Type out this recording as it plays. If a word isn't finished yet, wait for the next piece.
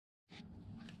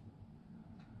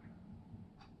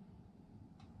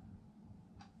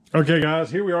Okay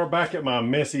guys, here we are back at my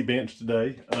messy bench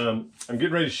today. I'm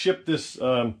getting ready to ship this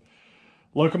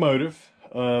locomotive.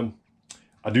 I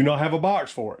do not have a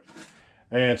box for it.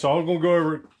 And so I'm going to go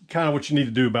over kind of what you need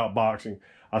to do about boxing.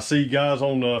 I see guys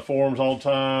on the forums all the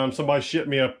time. Somebody shipped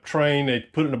me a train, they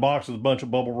put it in a box with a bunch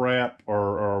of bubble wrap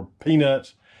or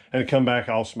peanuts and it come back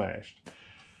all smashed.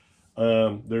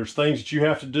 There's things that you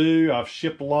have to do. I've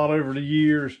shipped a lot over the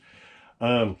years.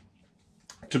 To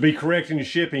be correct in your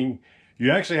shipping, you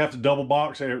actually have to double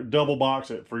box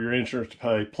it for your insurance to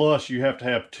pay. Plus, you have to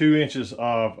have 2 inches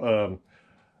of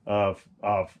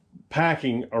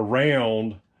packing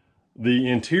around the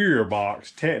interior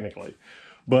box, technically.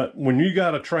 But when you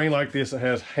got a train like this that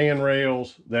has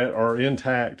handrails that are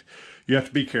intact, you have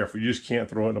to be careful. You just can't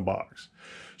throw it in a box.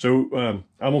 So I'm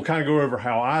gonna kind of go over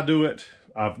how I do it.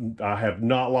 I have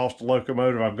not lost a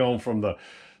locomotive. I've gone from the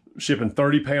shipping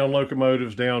 30-pound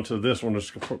locomotives down to this one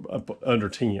that's under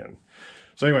 10.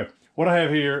 So anyway, what I have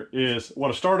here is,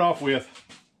 what I start off with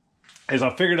is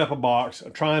I figured up a box.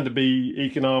 I'm trying to be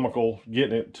economical,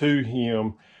 getting it to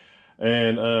him,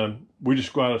 and we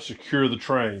just got to secure the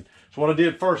train. So what I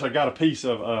did first, I got a piece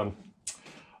of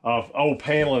old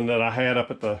paneling that I had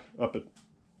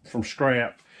from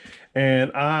scrap,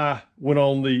 and I went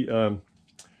on the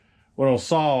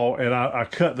saw and I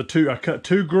cut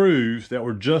two grooves that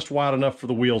were just wide enough for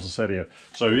the wheels to set in.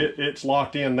 So it's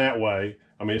locked in that way.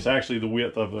 I mean, it's actually the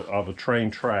width of a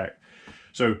train track.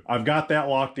 So I've got that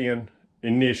locked in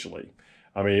initially.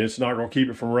 I mean, it's not going to keep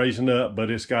it from raising up,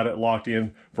 but it's got it locked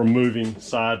in from moving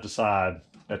side to side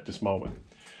at this moment.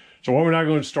 So what we're now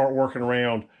going to start working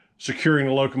around securing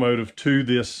the locomotive to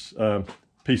this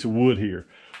piece of wood here.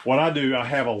 What I do, I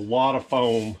have a lot of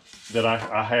foam that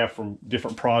I have from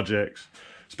different projects,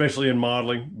 especially in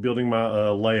modeling, building my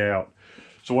layout.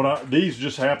 So these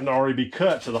just happen to already be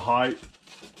cut to the height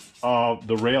of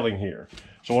the railing here.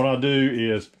 So what I do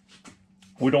is,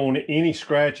 we don't want any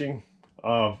scratching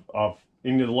of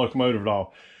any of the locomotive at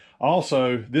all.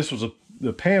 Also,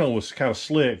 the panel was kind of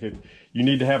slick. You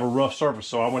need to have a rough surface,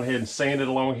 so I went ahead and sanded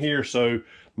along here so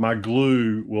my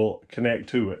glue will connect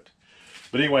to it.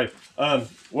 But anyway,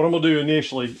 what I'm gonna do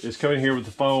initially is come in here with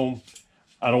the foam.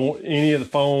 I don't want any of the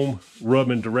foam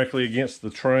rubbing directly against the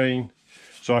train.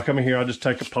 So I come in here, I just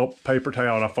take a paper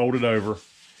towel and I fold it over,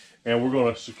 and we're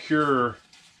gonna secure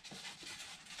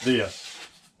this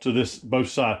to both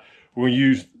sides. We're gonna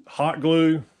use hot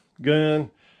glue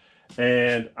gun,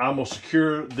 and I'm gonna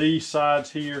secure these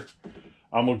sides here.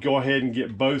 I'm gonna go ahead and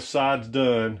get both sides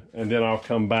done, and then I'll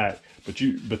come back. But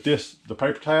the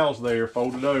paper towel's there,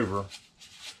 folded over.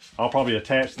 I'll probably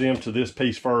attach them to this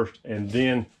piece first and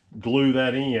then glue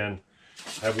that in.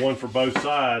 Have one for both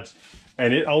sides,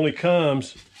 and it only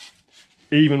comes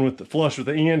even with the flush with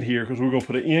the end here, because we're going to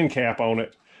put an end cap on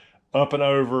it up and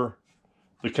over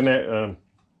the connector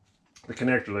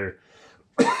there.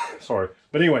 Sorry.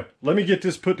 But anyway, let me get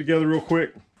this put together real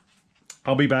quick.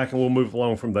 I'll be back and we'll move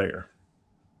along from there.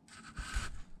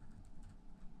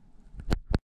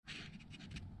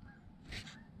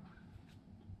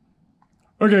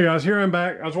 Okay guys, here I'm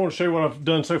back. I just want to show you what I've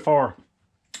done so far.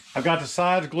 I've got the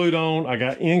sides glued on. I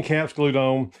got end caps glued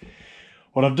on.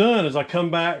 What I've done is I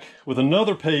come back with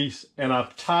another piece and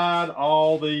I've tied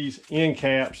all these end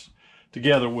caps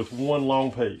together with one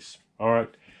long piece. All right.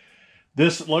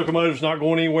 This locomotive's not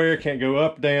going anywhere. Can't go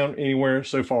up, down, anywhere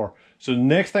so far. So the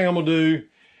next thing I'm gonna do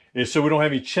is, so we don't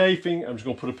have any chafing, I'm just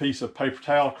gonna put a piece of paper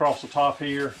towel across the top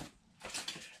here.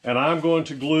 And I'm going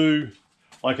to glue,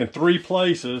 like in 3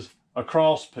 places, a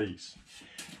cross piece.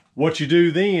 What you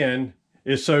do then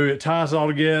is, so it ties it all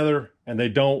together and they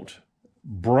don't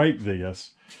break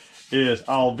this, is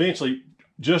I'll eventually,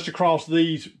 just across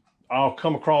these, I'll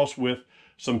come across with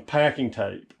some packing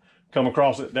tape. Come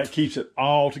across it, that keeps it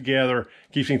all together,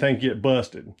 keeps anything get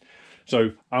busted.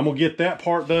 So I'm gonna get that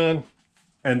part done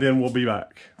and then we'll be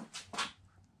back.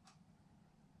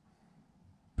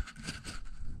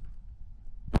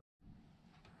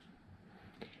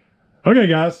 Okay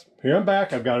guys, here I'm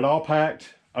back. I've got it all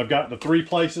packed. I've got the 3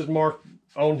 places marked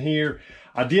on here.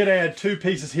 I did add 2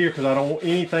 pieces here because I don't want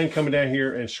anything coming down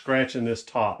here and scratching this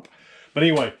top. But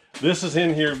anyway, this is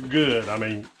in here good. I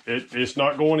mean, it's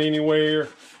not going anywhere.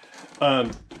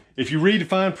 If you read the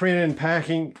fine print in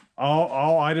packing,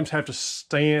 all items have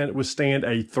to withstand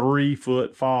a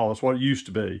 3-foot fall. That's what it used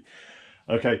to be.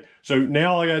 Okay, so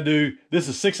now all I gotta do, this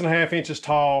is 6.5 inches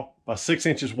tall by 6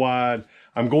 inches wide.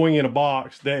 I'm going in a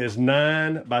box that is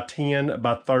 9 by 10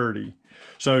 by 30.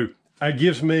 So it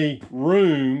gives me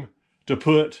room to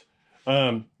put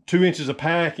 2 inches of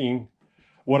packing.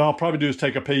 What I'll probably do is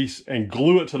take a piece and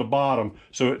glue it to the bottom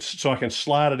so I can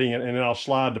slide it in, and then I'll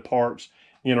slide the parts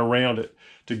in around it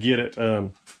to get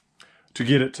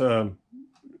it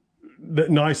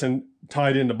nice and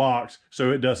tight in the box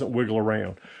so it doesn't wiggle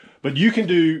around. But you can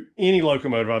do any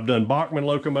locomotive. I've done Bachmann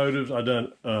locomotives. I've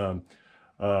done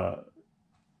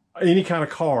any kind of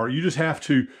car. You just have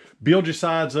to build your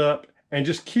sides up and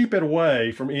just keep it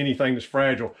away from anything that's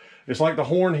fragile. It's like the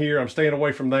horn here. I'm staying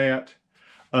away from that.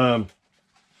 I'm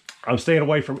staying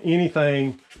away from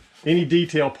anything, any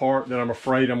detail part that I'm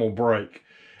afraid I'm gonna break.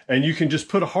 And you can just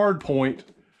put a hard point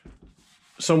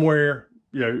somewhere,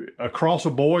 you know, across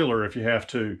a boiler if you have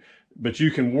to, but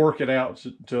you can work it out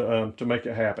to make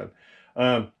it happen.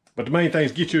 But the main thing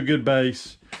is get you a good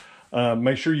base.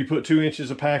 Make sure you put 2 inches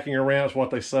of packing around. It's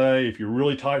what they say. If you're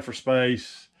really tight for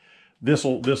space, this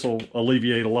will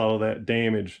alleviate a lot of that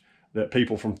damage that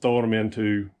people from throwing them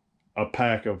into a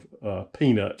pack of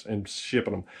peanuts and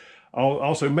shipping them.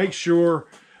 Also, make sure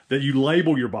that you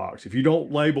label your box. If you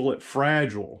don't label it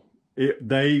fragile,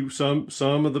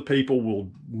 some of the people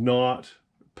will not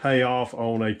pay off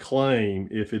on a claim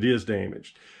if it is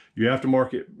damaged. You have to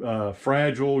mark it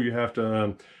fragile. You have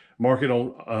to mark it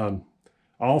on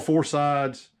all 4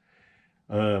 sides,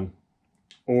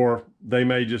 or they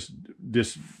may just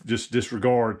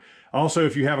disregard. Also,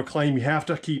 if you have a claim, you have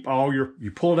to keep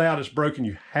you pull it out, it's broken,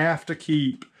 you have to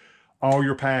keep all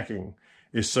your packing,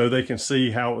 is so they can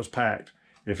see how it was packed.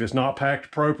 If it's not packed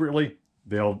appropriately,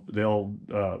 they'll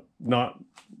not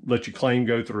let your claim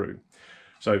go through.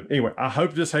 So anyway, I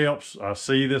hope this helps. I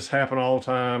see this happen all the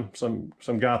time.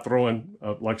 Some guy throwing,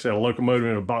 like I said, a locomotive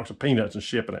in a box of peanuts and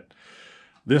shipping it.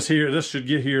 This should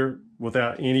get here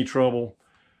without any trouble.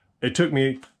 It took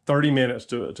me 30 minutes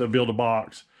to build a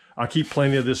box. I keep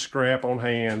plenty of this scrap on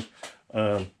hand.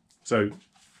 So,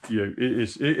 you know,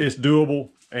 it's doable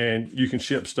and you can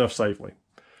ship stuff safely.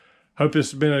 Hope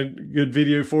this has been a good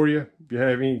video for you. If you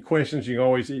have any questions, you can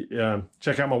always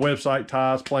check out my website,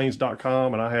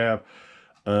 tiesplanes.com, and I have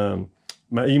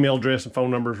my email address and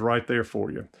phone numbers right there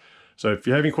for you. So if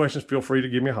you have any questions, feel free to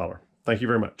give me a holler. Thank you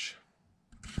very much.